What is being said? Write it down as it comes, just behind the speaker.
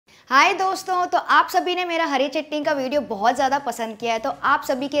हाय दोस्तों, तो आप सभी ने मेरा हरी चटनी का वीडियो बहुत ज़्यादा पसंद किया है। तो आप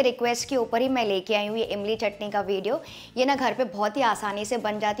सभी के रिक्वेस्ट के ऊपर ही मैं लेके आई हूँ ये इमली चटनी का वीडियो। ये ना घर पे बहुत ही आसानी से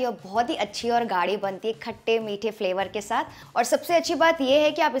बन जाती है और बहुत ही अच्छी और गाढ़ी बनती है खट्टे मीठे फ्लेवर के साथ। और सबसे अच्छी बात ये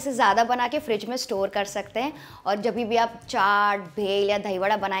है कि आप इसे ज़्यादा बना के फ्रिज में स्टोर कर सकते हैं और जब भी आप चाट, भेल या दही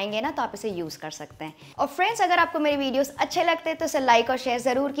वड़ा बनाएंगे ना तो आप इसे यूज़ कर सकते हैं। और फ्रेंड्स, अगर आपको मेरे वीडियोज़ अच्छे लगते हैं तो इसे लाइक और शेयर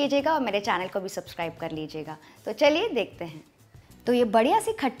ज़रूर कीजिएगा और मेरे चैनल को भी सब्सक्राइब कर लीजिएगा। तो चलिए देखते हैं। तो ये बढ़िया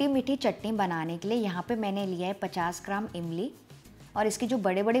सी खट्टी मीठी चटनी बनाने के लिए यहाँ पे मैंने लिया है 50 ग्राम इमली और इसके जो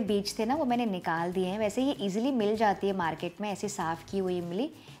बड़े बड़े बीज थे ना वो मैंने निकाल दिए हैं। वैसे ये इजीली मिल जाती है मार्केट में ऐसी साफ़ की हुई इमली,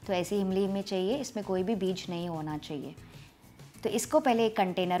 तो ऐसी इमली में चाहिए, इसमें कोई भी बीज नहीं होना चाहिए। तो इसको पहले एक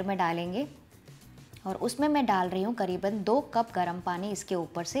कंटेनर में डालेंगे और उसमें मैं डाल रही हूँ करीबन 2 कप गर्म पानी इसके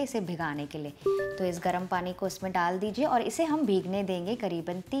ऊपर से इसे भिगाने के लिए। तो इस गर्म पानी को इसमें डाल दीजिए और इसे हम भीगने देंगे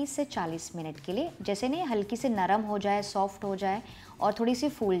करीबन 30 से 40 मिनट के लिए, जैसे नहीं हल्की से नरम हो जाए, सॉफ्ट हो जाए और थोड़ी सी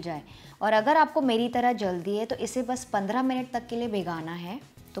फूल जाए। और अगर आपको मेरी तरह जल्दी है तो इसे बस 15 मिनट तक के लिए भिगाना है।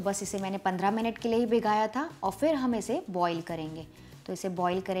 तो बस इसे मैंने 15 मिनट के लिए ही भिगाया था और फिर हम इसे बॉईल करेंगे। तो इसे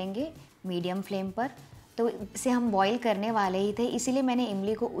बॉईल करेंगे मीडियम फ्लेम पर। तो इसे हम बॉईल करने वाले ही थे, इसीलिए मैंने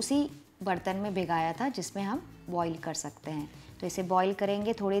इमली को उसी बर्तन में भिगाया था जिसमें हम बॉईल कर सकते हैं। तो इसे बॉईल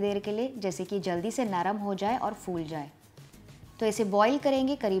करेंगे थोड़ी देर के लिए, जैसे कि जल्दी से नरम हो जाए और फूल जाए। तो इसे बॉईल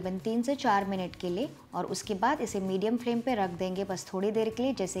करेंगे करीबन 3 से 4 मिनट के लिए और उसके बाद इसे मीडियम फ्लेम पे रख देंगे बस थोड़ी देर के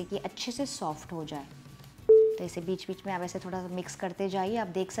लिए, जैसे कि अच्छे से सॉफ्ट हो जाए। तो इसे बीच बीच में आप ऐसे थोड़ा सा मिक्स करते जाइए। आप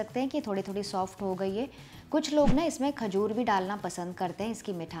देख सकते हैं कि थोड़ी थोड़ी सॉफ्ट हो गई है। कुछ लोग ना इसमें खजूर भी डालना पसंद करते हैं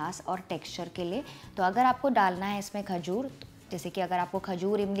इसकी मिठास और टेक्सचर के लिए। तो अगर आपको डालना है इसमें खजूर, जैसे कि अगर आपको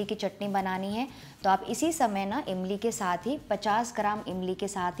खजूर इमली की चटनी बनानी है तो आप इसी समय ना इमली के साथ ही 50 ग्राम इमली के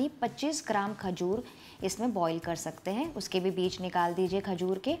साथ ही 25 ग्राम खजूर इसमें बॉईल कर सकते हैं। उसके भी बीज निकाल दीजिए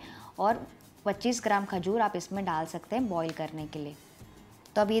खजूर के और 25 ग्राम खजूर आप इसमें डाल सकते हैं बॉईल करने के लिए।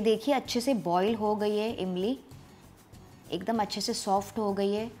 तो अब ये देखिए अच्छे से बॉईल हो गई है इमली, एकदम अच्छे से सॉफ्ट हो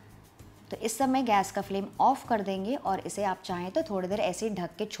गई है। तो इस समय गैस का फ्लेम ऑफ कर देंगे और इसे आप चाहें तो थोड़ी देर ऐसे ही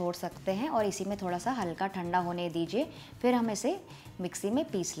ढक के छोड़ सकते हैं और इसी में थोड़ा सा हल्का ठंडा होने दीजिए, फिर हम इसे मिक्सी में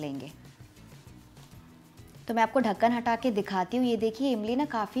पीस लेंगे। तो मैं आपको ढक्कन हटा के दिखाती हूँ। ये देखिए इमली ना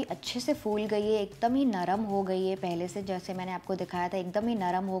काफ़ी अच्छे से फूल गई है, एकदम ही नरम हो गई है। पहले से जैसे मैंने आपको दिखाया था एकदम ही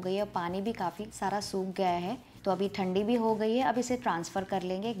नरम हो गई है और पानी भी काफ़ी सारा सूख गया है। तो अभी ठंडी भी हो गई है। अब इसे ट्रांसफ़र कर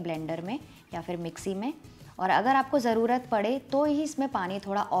लेंगे एक ब्लेंडर में या फिर मिक्सी में। और अगर आपको ज़रूरत पड़े तो ही इसमें पानी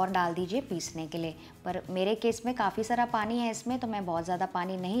थोड़ा और डाल दीजिए पीसने के लिए, पर मेरे केस में काफ़ी सारा पानी है इसमें, तो मैं बहुत ज़्यादा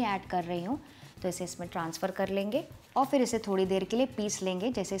पानी नहीं ऐड कर रही हूँ। तो इसे इसमें ट्रांसफ़र कर लेंगे और फिर इसे थोड़ी देर के लिए पीस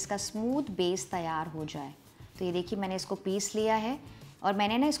लेंगे, जैसे इसका स्मूथ बेस तैयार हो जाए। तो ये देखिए मैंने इसको पीस लिया है और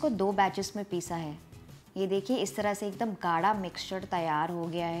मैंने ना इसको 2 बैचेस में पीसा है। ये देखिए इस तरह से एकदम गाढ़ा मिक्सचर तैयार हो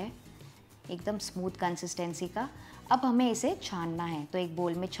गया है, एकदम स्मूथ कंसिस्टेंसी का। अब हमें इसे छानना है। तो एक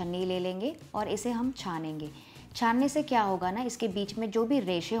बोल में छन्नी ले लेंगे और इसे हम छानेंगे। छानने से क्या होगा ना, इसके बीच में जो भी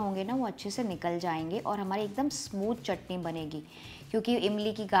रेशे होंगे ना वो अच्छे से निकल जाएंगे और हमारी एकदम स्मूथ चटनी बनेगी। क्योंकि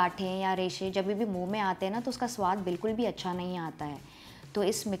इमली की गांठें या रेशे जब भी मुंह में आते हैं ना तो उसका स्वाद बिल्कुल भी अच्छा नहीं आता है। तो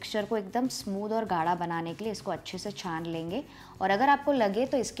इस मिक्सचर को एकदम स्मूथ और गाढ़ा बनाने के लिए इसको अच्छे से छान लेंगे। और अगर आपको लगे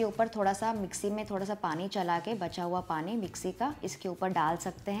तो इसके ऊपर थोड़ा सा मिक्सी में थोड़ा सा पानी चला के, बचा हुआ पानी मिक्सी का इसके ऊपर डाल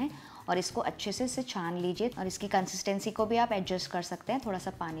सकते हैं और इसको अच्छे से इसे छान लीजिए। और इसकी कंसिस्टेंसी को भी आप एडजस्ट कर सकते हैं थोड़ा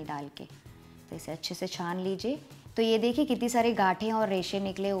सा पानी डाल के। तो इसे अच्छे से छान लीजिए। तो ये देखिए कितनी सारी गांठें और रेशे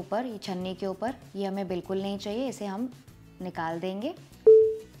निकले ऊपर, ये छन्नी के ऊपर। ये हमें बिल्कुल नहीं चाहिए, इसे हम निकाल देंगे।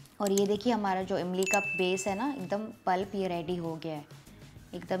 और ये देखिए हमारा जो इमली का बेस है ना, एकदम पल्प ये रेडी हो गया है,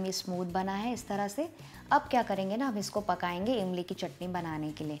 एकदम ये स्मूथ बना है इस तरह से। अब क्या करेंगे ना, हम इसको पकाएंगे इमली की चटनी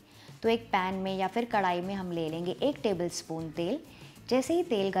बनाने के लिए। तो एक पैन में या फिर कढ़ाई में हम ले लेंगे 1 टेबल स्पून तेल। जैसे ही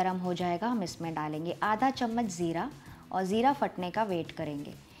तेल गर्म हो जाएगा हम इसमें डालेंगे आधा चम्मच ज़ीरा और ज़ीरा फटने का वेट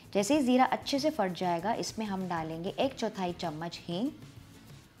करेंगे। जैसे ही ज़ीरा अच्छे से फट जाएगा इसमें हम डालेंगे 1/4 चम्मच हींग।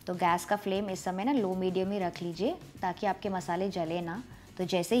 तो गैस का फ्लेम इस समय ना लो मीडियम ही रख लीजिए ताकि आपके मसाले जले ना। तो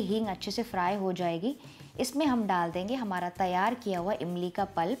जैसे ही हींग अच्छे से फ्राई हो जाएगी इसमें हम डाल देंगे हमारा तैयार किया हुआ इमली का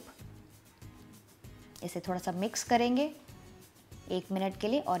पल्प। इसे थोड़ा सा मिक्स करेंगे 1 मिनट के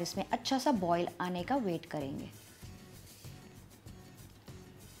लिए और इसमें अच्छा सा बॉईल आने का वेट करेंगे।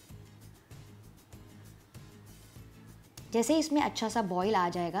 जैसे ही इसमें अच्छा सा बॉईल आ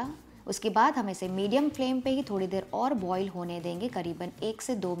जाएगा उसके बाद हम इसे मीडियम फ्लेम पे ही थोड़ी देर और बॉईल होने देंगे करीबन 1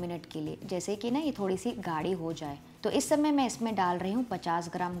 से 2 मिनट के लिए, जैसे कि ना ये थोड़ी सी गाढ़ी हो जाए। तो इस समय मैं इसमें डाल रही हूँ 50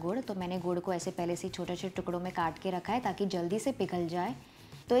 ग्राम गुड़। तो मैंने गुड़ को ऐसे पहले से छोटे छोटे टुकड़ों में काट के रखा है ताकि जल्दी से पिघल जाए।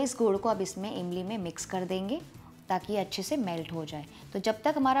 तो इस गुड़ को अब इसमें इमली में मिक्स कर देंगे ताकि अच्छे से मेल्ट हो जाए। तो जब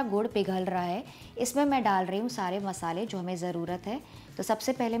तक हमारा गुड़ पिघल रहा है इसमें मैं डाल रही हूँ सारे मसाले जो हमें ज़रूरत है। तो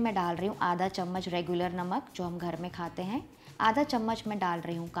सबसे पहले मैं डाल रही हूँ आधा चम्मच रेगुलर नमक जो हम घर में खाते हैं, आधा चम्मच मैं डाल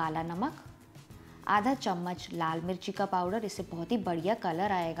रही हूँ काला नमक, आधा चम्मच लाल मिर्ची का पाउडर, इससे बहुत ही बढ़िया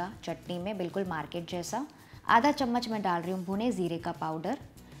कलर आएगा चटनी में, बिल्कुल मार्केट जैसा। आधा चम्मच मैं डाल रही हूँ भुने ज़ीरे का पाउडर,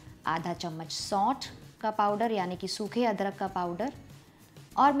 आधा चम्मच सौंठ का पाउडर यानी कि सूखे अदरक का पाउडर,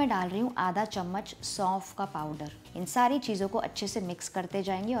 और मैं डाल रही हूँ आधा चम्मच सौंफ का पाउडर। इन सारी चीज़ों को अच्छे से मिक्स करते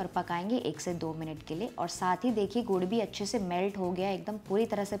जाएंगे और पकाएंगे 1 से 2 मिनट के लिए। और साथ ही देखिए गुड़ भी अच्छे से मेल्ट हो गया है, एकदम पूरी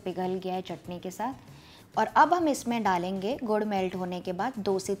तरह से पिघल गया है चटनी के साथ। और अब हम इसमें डालेंगे गुड़ मेल्ट होने के बाद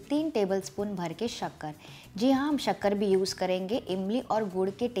 2 से 3 टेबलस्पून भर के शक्कर। जी हाँ, हम शक्कर भी यूज़ करेंगे इमली और गुड़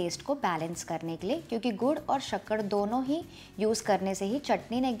के टेस्ट को बैलेंस करने के लिए, क्योंकि गुड़ और शक्कर दोनों ही यूज़ करने से ही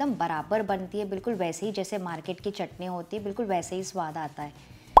चटनी ना एकदम बराबर बनती है, बिल्कुल वैसे ही जैसे मार्केट की चटनी होती है, बिल्कुल वैसे ही स्वाद आता है।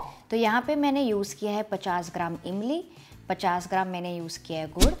 तो यहाँ पे मैंने यूज़ किया है 50 ग्राम इमली, 50 ग्राम मैंने यूज़ किया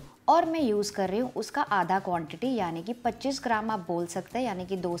है गुड़, और मैं यूज़ कर रही हूँ उसका आधा क्वांटिटी यानी कि 25 ग्राम आप बोल सकते हैं, यानी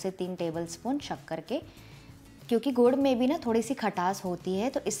कि 2 से 3 टेबलस्पून शक्कर के। क्योंकि गुड़ में भी ना थोड़ी सी खटास होती है,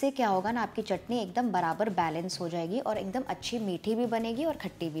 तो इससे क्या होगा ना, आपकी चटनी एकदम बराबर बैलेंस हो जाएगी और एकदम अच्छी मीठी भी बनेगी और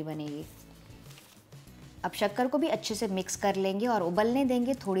खट्टी भी बनेगी। अब शक्कर को भी अच्छे से मिक्स कर लेंगे और उबलने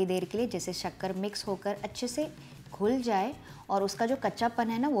देंगे थोड़ी देर के लिए, जैसे शक्कर मिक्स होकर अच्छे से घुल जाए और उसका जो कच्चापन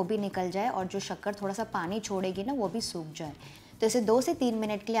है ना वो भी निकल जाए, और जो शक्कर थोड़ा सा पानी छोड़ेगी ना वो भी सूख जाए। तो इसे 2 से 3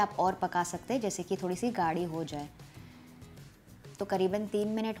 मिनट के लिए आप और पका सकते हैं, जैसे कि थोड़ी सी गाढ़ी हो जाए। तो करीबन 3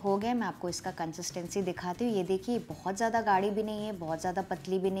 मिनट हो गए। मैं आपको इसका कंसिस्टेंसी दिखाती हूँ। ये देखिए, बहुत ज़्यादा गाढ़ी भी नहीं है, बहुत ज़्यादा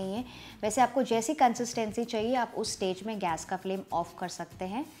पतली भी नहीं है। वैसे आपको जैसी कंसिस्टेंसी चाहिए आप उस स्टेज में गैस का फ्लेम ऑफ कर सकते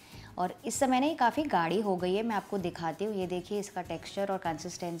हैं। और इस समय ना ये काफ़ी गाढ़ी हो गई है, मैं आपको दिखाती हूँ। ये देखिए, इसका टेक्सचर और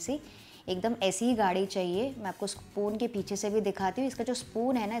कंसिस्टेंसी एकदम ऐसी ही गाढ़ी चाहिए। मैं आपको स्पून के पीछे से भी दिखाती हूँ। इसका जो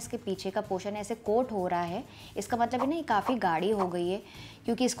स्पून है ना, इसके पीछे का पोर्शन ऐसे कोट हो रहा है, इसका मतलब है ना ये काफ़ी गाढ़ी हो गई है।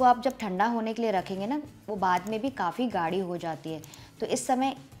 क्योंकि इसको आप जब ठंडा होने के लिए रखेंगे ना, वो बाद में भी काफ़ी गाढ़ी हो जाती है। तो इस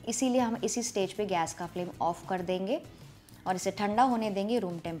समय इसीलिए हम इसी स्टेज पे गैस का फ्लेम ऑफ कर देंगे और इसे ठंडा होने देंगे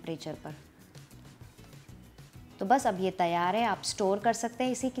रूम टेम्परेचर पर। तो बस अब ये तैयार है। आप स्टोर कर सकते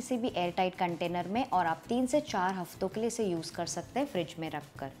हैं इसे किसी भी एयर टाइट कंटेनर में, और आप 3 से 4 हफ्तों के लिए इसे यूज़ कर सकते हैं फ्रिज में रख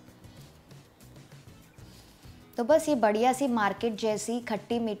कर। तो बस ये बढ़िया सी मार्केट जैसी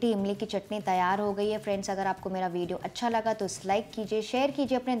खट्टी मीठी इमली की चटनी तैयार हो गई है। फ्रेंड्स, अगर आपको मेरा वीडियो अच्छा लगा तो इस लाइक कीजिए, शेयर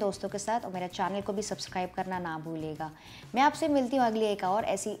कीजिए अपने दोस्तों के साथ, और मेरा चैनल को भी सब्सक्राइब करना ना भूलिएगा। मैं आपसे मिलती हूँ अगली एक और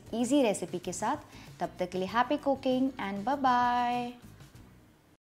ऐसी ईजी रेसिपी के साथ। तब तक के लिए happy cooking and bye bye.